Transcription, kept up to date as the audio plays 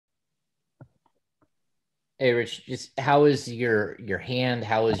Hey, Rich, just how is your hand?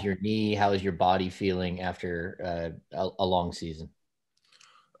 How is your knee? How is your body feeling after a long season?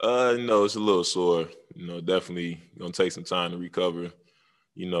 No, it's a little sore. Definitely gonna take some time to recover.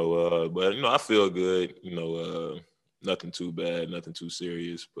 But I feel good. Nothing too bad, nothing too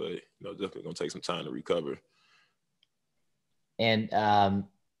serious. But definitely gonna take some time to recover. And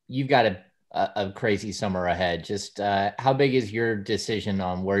you've got a crazy summer ahead. Just how big is your decision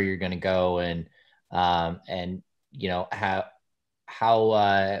on where you're going to go, and how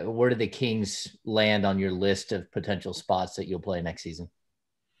where do the Kings land on your list of potential spots that you'll play next season?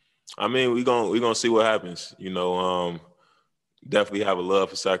 I mean, we gonna see what happens. Definitely have a love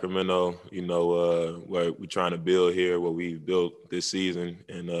for Sacramento. Where we're trying to build here, what we've built this season,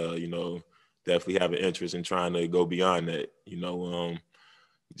 and definitely have an interest in trying to go beyond that.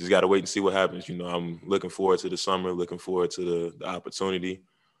 Just got to wait and see what happens. I'm looking forward to the summer, looking forward to the opportunity,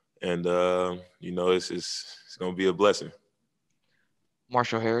 and it's gonna be a blessing.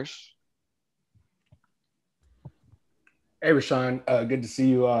 Marshall Harris. Hey, Richaun, good to see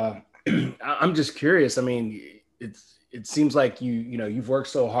you. I'm just curious. I mean, it seems like you've worked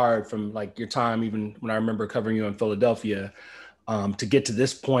so hard from like your time, even when I remember covering you in Philadelphia, to get to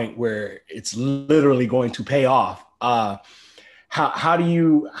this point where it's literally going to pay off. How do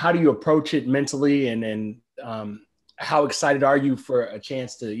you approach it mentally, and how excited are you for a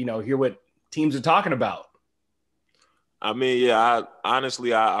chance to hear what teams are talking about? I mean, yeah,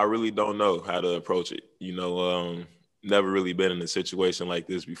 I really don't know how to approach it. Never really been in a situation like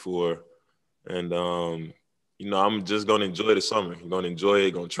this before. And, I'm just going to enjoy the summer. I'm going to enjoy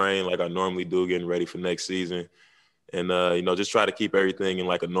it, going to train like I normally do, getting ready for next season. And, just try to keep everything in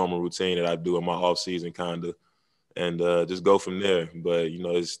like a normal routine that I do in my off season kind of, and just go from there. But,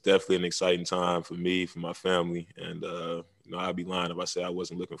 it's definitely an exciting time for me, for my family. And, I'd be lying if I said I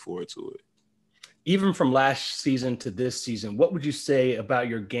wasn't looking forward to it. Even from last season to this season, what would you say about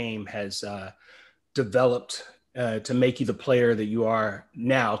your game has developed to make you the player that you are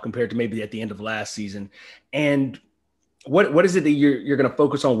now compared to maybe at the end of last season? And what is it that you're going to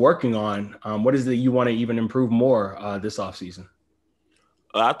focus on working on? What is it that you want to even improve more this offseason?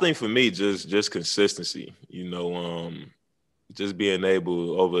 I think for me, just consistency. Just being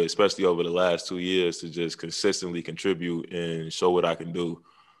able especially over the last 2 years, to just consistently contribute and show what I can do.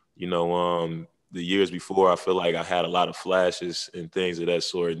 The years before, I feel like I had a lot of flashes and things of that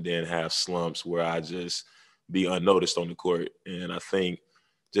sort, and then have slumps where I just be unnoticed on the court. And I think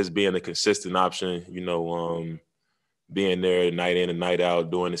just being a consistent option, being there night in and night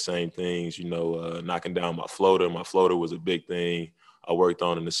out, doing the same things, knocking down my floater. My floater was a big thing I worked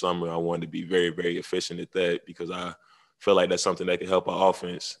on in the summer. I wanted to be very, very efficient at that because I feel like that's something that can help our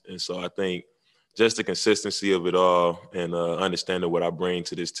offense. And so I think just the consistency of it all, and understanding what I bring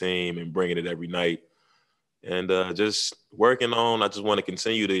to this team and bringing it every night, and just working on. I just want to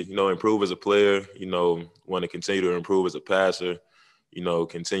continue to improve as a player. Want to continue to improve as a passer.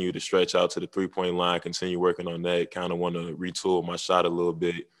 Continue to stretch out to the 3-point line. Continue working on that. Kind of want to retool my shot a little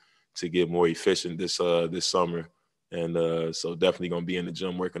bit to get more efficient this summer, and so definitely gonna be in the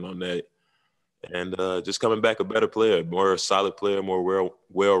gym working on that. And just coming back a better player, more solid player, more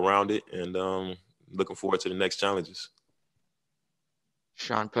well-rounded, and looking forward to the next challenges.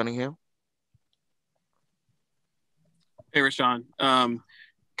 Sean Cunningham. Hey, Rashawn. Kind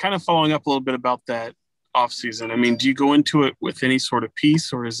of following up a little bit about that offseason. I mean, do you go into it with any sort of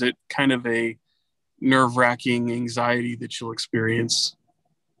peace, or is it kind of a nerve-wracking anxiety that you'll experience?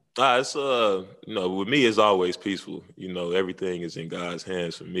 It's with me, it's always peaceful. Everything is in God's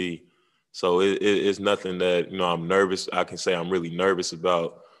hands for me. So it's nothing that, I'm nervous. I can say I'm really nervous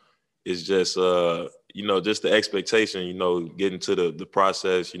about. It's just, just the expectation, getting to the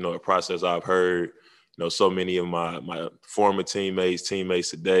process, a process I've heard, so many of my former teammates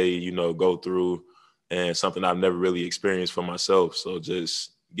today, go through, and something I've never really experienced for myself. So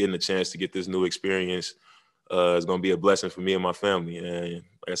just getting a chance to get this new experience is going to be a blessing for me and my family. And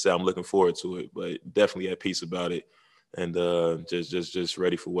like I said, I'm looking forward to it, but definitely at peace about it, and just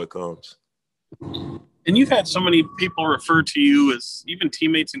ready for what comes. And you've had so many people refer to you, as even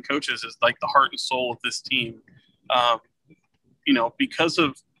teammates and coaches, as like the heart and soul of this team. Because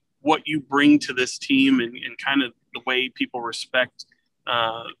of what you bring to this team, and kind of the way people respect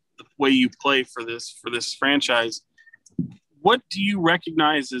the way you play for this franchise. What do you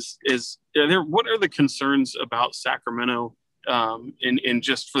recognize what are the concerns about Sacramento and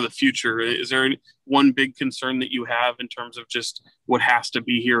just for the future? Is there one big concern that you have in terms of just what has to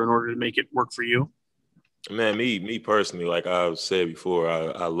be here in order to make it work for you? Man, me personally, like I've said before,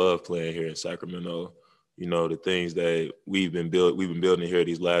 I love playing here in Sacramento. The things that we've been building here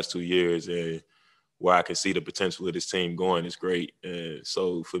these last 2 years, and where I can see the potential of this team going is great. And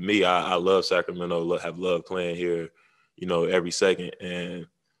so for me, I love Sacramento, have loved playing here, every second, and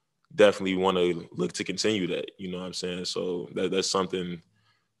definitely want to look to continue that. You know what I'm saying? So that's something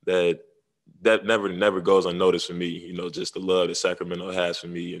that never goes unnoticed for me. Just the love that Sacramento has for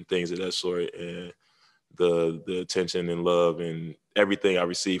me and things of that sort, and the attention and love and everything I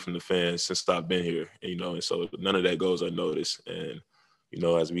received from the fans since I've been here. And so none of that goes unnoticed. And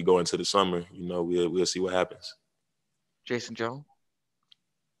as we go into the summer, we'll see what happens. Jason Jones.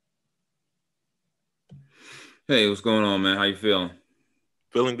 Hey, what's going on, man? How you feeling?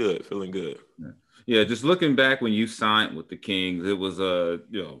 Feeling good. Yeah, just looking back when you signed with the Kings, it was I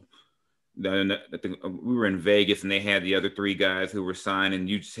think we were in Vegas and they had the other three guys who were signed, and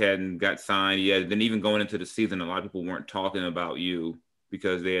you just hadn't got signed yet. Then even going into the season, a lot of people weren't talking about you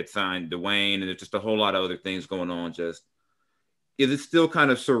because they had signed Dwayne, and there's just a whole lot of other things going on. Just is it still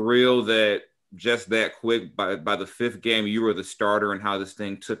kind of surreal that just that quick by the fifth game you were the starter, and how this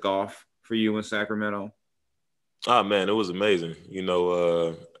thing took off for you in Sacramento? Oh man, it was amazing.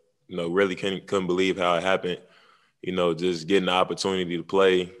 Really couldn't believe how it happened. Just getting the opportunity to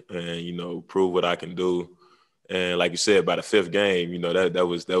play and, prove what I can do. And like you said, by the fifth game, that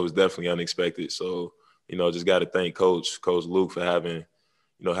was definitely unexpected. So, just got to thank Coach Luke for having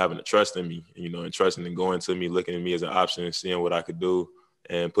the trust in me, and trusting and going to me, looking at me as an option and seeing what I could do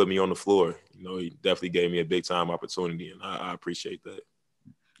and put me on the floor. He definitely gave me a big time opportunity, and I appreciate that.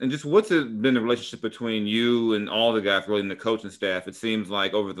 And just what's it been the relationship between you and all the guys, really, in the coaching staff? It seems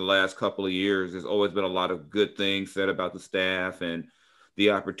like over the last couple of years, there's always been a lot of good things said about the staff and the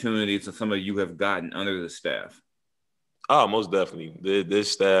opportunities that some of you have gotten under the staff. Oh, most definitely.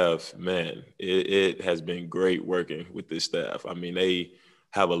 This staff, man, it has been great working with this staff. I mean, they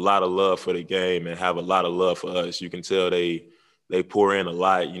have a lot of love for the game and have a lot of love for us. You can tell they pour in a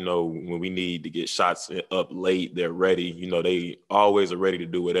lot, when we need to get shots up late, they're ready. They always are ready to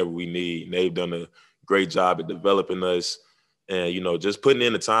do whatever we need. And they've done a great job at developing us and, just putting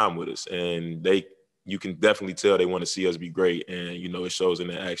in the time with us. And you can definitely tell they want to see us be great. And, it shows in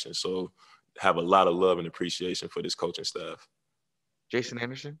their action. So have a lot of love and appreciation for this coaching staff. Jason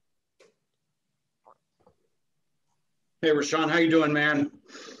Anderson. Hey, Richaun, how you doing, man?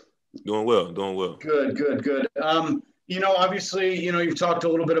 Doing well. Good. Obviously, you've talked a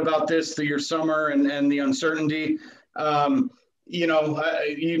little bit about this through your summer and the uncertainty. You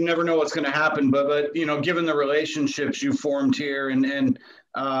never know what's going to happen, but given the relationships you formed here and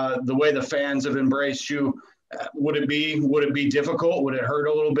the way the fans have embraced you, would it be difficult? Would it hurt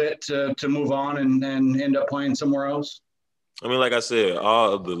a little bit to move on and end up playing somewhere else? I mean, like I said,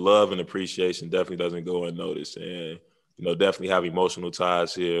 all of the love and appreciation definitely doesn't go unnoticed, and definitely have emotional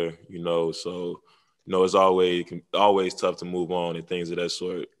ties here. So. It's always tough to move on and things of that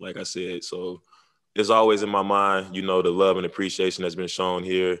sort, like I said. So it's always in my mind, the love and appreciation that's been shown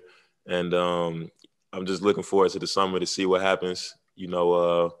here. And I'm just looking forward to the summer to see what happens,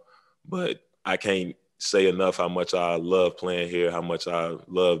 but I can't say enough how much I love playing here, how much I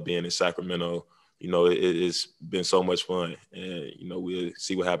love being in Sacramento. It's been so much fun. And, we'll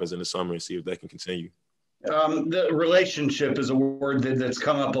see what happens in the summer and see if that can continue. The relationship is a word that's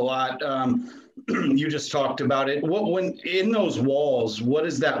come up a lot. You just talked about it. When in those walls, what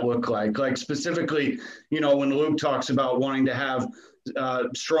does that look like? Like specifically, when Luke talks about wanting to have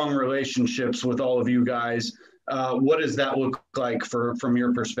strong relationships with all of you guys, what does that look like from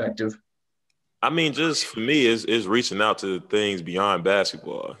your perspective? I mean, just for me, is reaching out to things beyond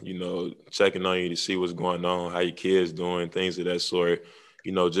basketball. Checking on you to see what's going on, how your kids doing, things of that sort.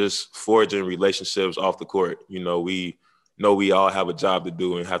 Just forging relationships off the court. We know we all have a job to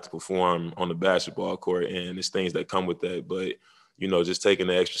do and have to perform on the basketball court, and there's things that come with that. But, just taking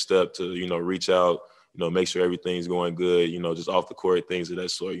the extra step to, reach out, make sure everything's going good, just off the court, things of that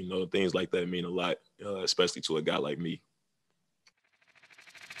sort. Things like that mean a lot, especially to a guy like me.